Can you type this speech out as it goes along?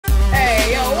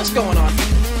What's going on?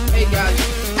 Hey guys.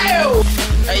 Ew!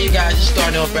 Hey you guys, it's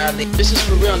Darnell Bradley. This is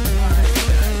for real.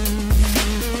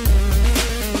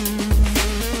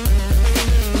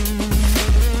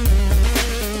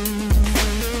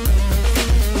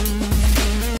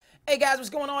 Hey guys, what's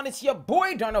going on? It's your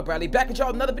boy Darnell Bradley back at y'all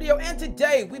with another video, and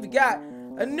today we've got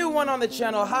a new one on the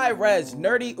channel. Hi-rez,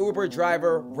 nerdy Uber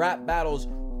driver, rap battles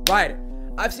writer.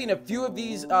 I've seen a few of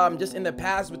these just in the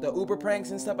past with the Uber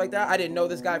pranks and stuff like that. I didn't know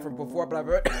this guy from before, but I've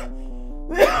heard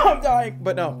I'm dying,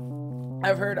 but no.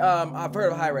 I've heard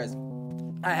of Hi-rez.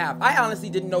 I honestly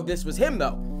didn't know this was him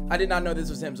though. I did not know this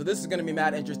was him, so this is gonna be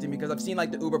mad interesting because I've seen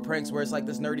like the Uber pranks where it's like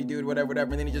this nerdy dude, whatever,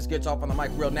 and then he just gets off on the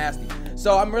mic real nasty.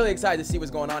 So I'm really excited to see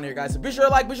what's going on here, guys. So be sure to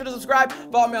like, be sure to subscribe,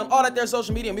 follow me on all that there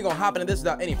social media, and we're gonna hop into this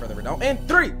without any further ado. In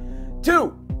 3, 2,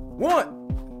 1.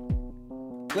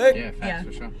 Click. Yeah, facts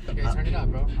for sure. Okay, turn it up,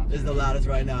 bro. This is the loudest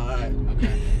right now, alright.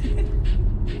 Okay.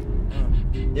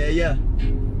 Yeah.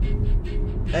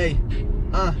 Hey.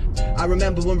 I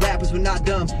remember when rappers were not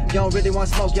dumb. You don't really want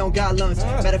smoke, you don't got lungs.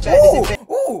 Matter of fact,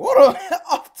 hold on.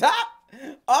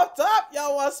 Off top,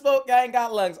 y'all want smoke, I ain't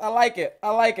got lungs. I like it.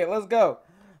 Let's go.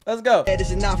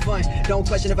 This is not fun. Don't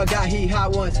question if I got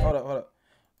hot ones. Hold up.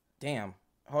 Damn.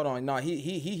 Hold on. No,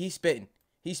 he's spitting.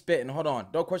 He's spitting. Hold on.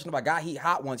 Don't question if I got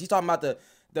hot ones. He's talking about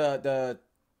the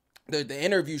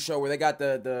interview show where they got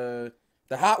the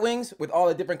hot wings with all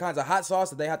the different kinds of hot sauce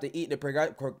that they have to eat. It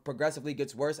progressively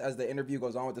gets worse as the interview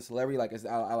goes on with the celebrity. Like,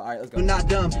 all right, let's go. We're not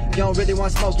dumb. You don't really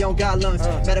want smoke. You don't got lungs.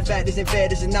 Matter of fact, this ain't fair.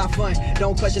 This is not fun.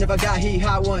 Don't question if I got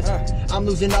hot ones. I'm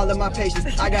losing all of my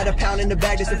patience. I got a pound in the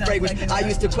bag that's a fragrance. I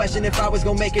used to question if I was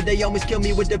gonna make it. They almost killed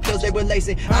me with the pills they were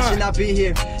lacing. I should not be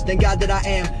here. Thank God that I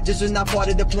am. This was not part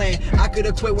of the plan. I could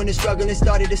have quit when the struggling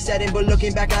started to set in, but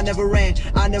looking back, I never ran.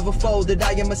 I never folded.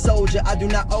 I am a soldier. I do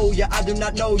not owe you. I do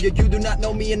not know you. You do not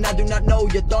know me, and I do not know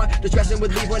you. Thought the stressing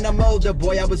would leave when I'm older.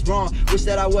 Boy, I was wrong. Wish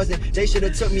that I wasn't. They should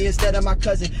have took me instead of my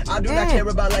cousin. I do not care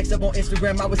about likes up on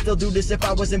Instagram. I would still do this if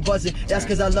I wasn't buzzing. That's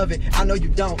because I love it. I know you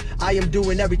don't. I am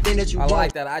doing everything that you want. I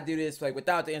like that. I do this like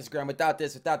without the Instagram, without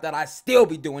this, without that. I still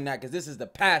be doing that because this is the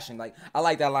passion. Like, I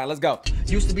like that line. Let's go.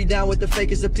 Used to be down with the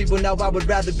fakest of people. Now I would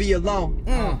rather be alone.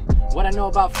 What I know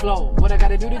about flow, what I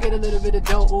gotta do to get a little bit of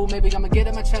dough. Ooh, maybe I'ma get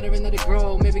up my cheddar and let it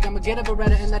grow. Maybe I'ma get a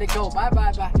Beretta and let it go.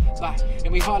 Bye.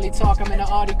 And we hardly talk. I'm in an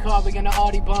Audi car, we in an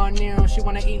Audi barn near him. She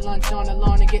wanna eat lunch on the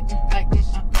lawn and get like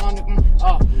on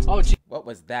the oh gee. What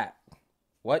was that?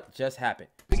 What just happened?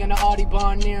 We in an Audi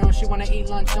barn near him. She wanna eat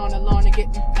lunch on the lawn and get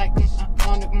like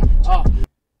on the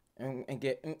and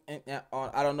get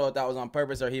on. I don't know if that was on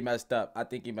purpose or he messed up. I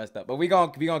think he messed up, but we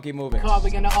gonna keep moving. Car,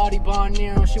 we in the Audi barn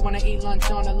near him. She wanna eat lunch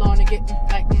on the lawn and get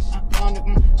like on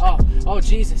the oh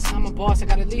Jesus, I'm a boss. I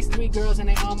got at least 3 girls and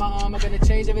they on my arm. I'm gonna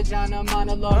change the vagina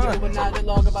monologue to a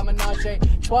monologue about menage a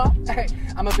trois. Hey,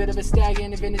 I'm a bit of a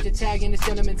stallion, a vintage Italian, it's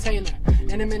Cinnamon Taylor.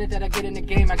 In a minute that I get in the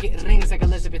game, I get rings like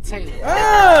Elizabeth Taylor.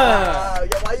 Yeah,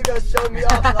 why you gotta show me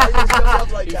off? Why you gotta show me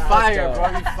off like that? Fire, bro,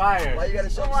 you fire. Why you gotta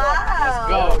show me off?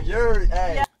 Let's go.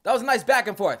 Hey. That was a nice back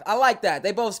and forth. I like that.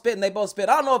 They both spit. I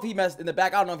don't know if he messed in the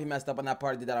back. I don't know if he messed up on that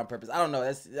part. Did that on purpose. I don't know.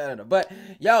 I don't know. But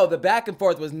yo, the back and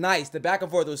forth was nice. The back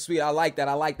and forth was sweet. I like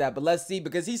that. But let's see,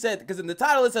 because he said, because in the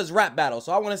title it says rap battle,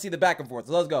 so I want to see the back and forth.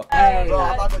 So let's go. Hey, bro,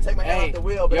 I'm not gonna take my hand off the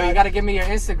wheel, but yo, you gotta give me your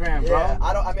Instagram, bro.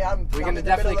 Yeah, We're gonna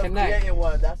definitely connect.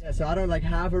 One. So I don't like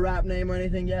have a rap name or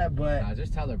anything yet, but nah,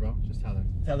 just tell her, bro. Just tell her.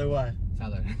 Tell her what?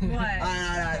 Tell her. What? All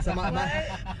right. So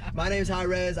my name's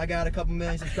Hi-rez. I got a couple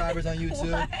million subscribers on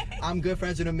YouTube. What? I'm good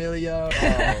friends with Emilio.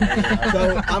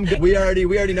 So we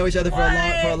already know each other for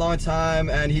a long time,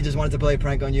 and he just wanted to play a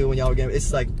prank on you when y'all were getting.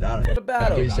 It's like, I don't know. The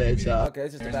battle. Okay,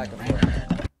 it's just the back and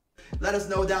forth. Let us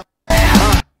know down.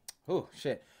 Oh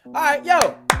shit.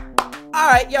 All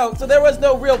right, yo, so there was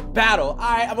no real battle. All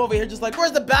right, I'm over here just like,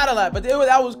 where's the battle at? But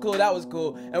that was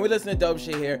cool. And we listened to dope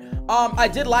shit here. I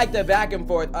did like the back and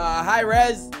forth.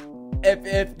 Hi-rez,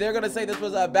 if they're gonna say this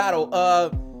was a battle,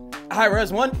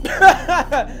 Hi-rez won.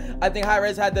 I think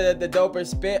Hi-rez had the doper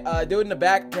spit. Dude in the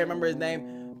back, can't remember his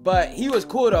name, but he was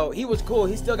cool though. He was cool.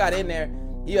 He still got in there.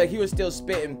 He was still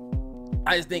spitting.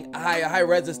 I just think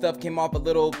Hi-rez's stuff came off a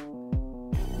little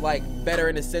like better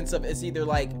in the sense of it's either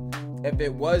like, if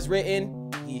it was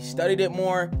written, he studied it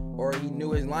more, or he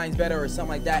knew his lines better, or something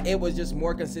like that. It was just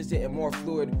more consistent and more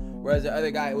fluid, whereas the other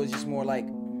guy, it was just more like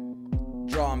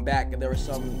drawn back, and there were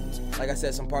some, like I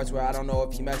said, some parts where I don't know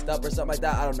if he messed up or something like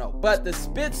that. I don't know. But the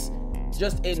spits,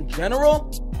 just in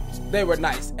general, they were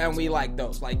nice, and we like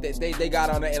those. Like they got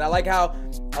on it, and I like how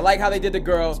they did the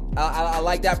girl. I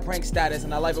like that prank status,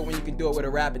 and I like it when you can do it with a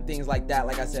rap and things like that.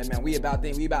 Like I said, man, we about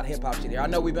hip hop shit here. I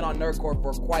know we've been on nerdcore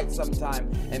for quite some time,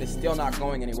 and it's still not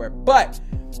going anywhere. But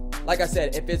like I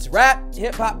said, if it's rap,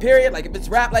 hip hop, period, like if it's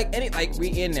rap, like any, like we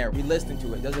in there, we listening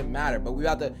to it, doesn't matter. But we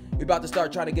about to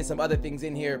start trying to get some other things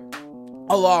in here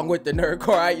along with the nerdcore,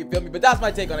 alright, you feel me? But that's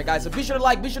my take on it, guys. So be sure to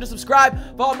like, be sure to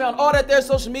subscribe, follow me on all that there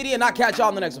social media, and I'll catch y'all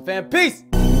on the next one, fam. Peace.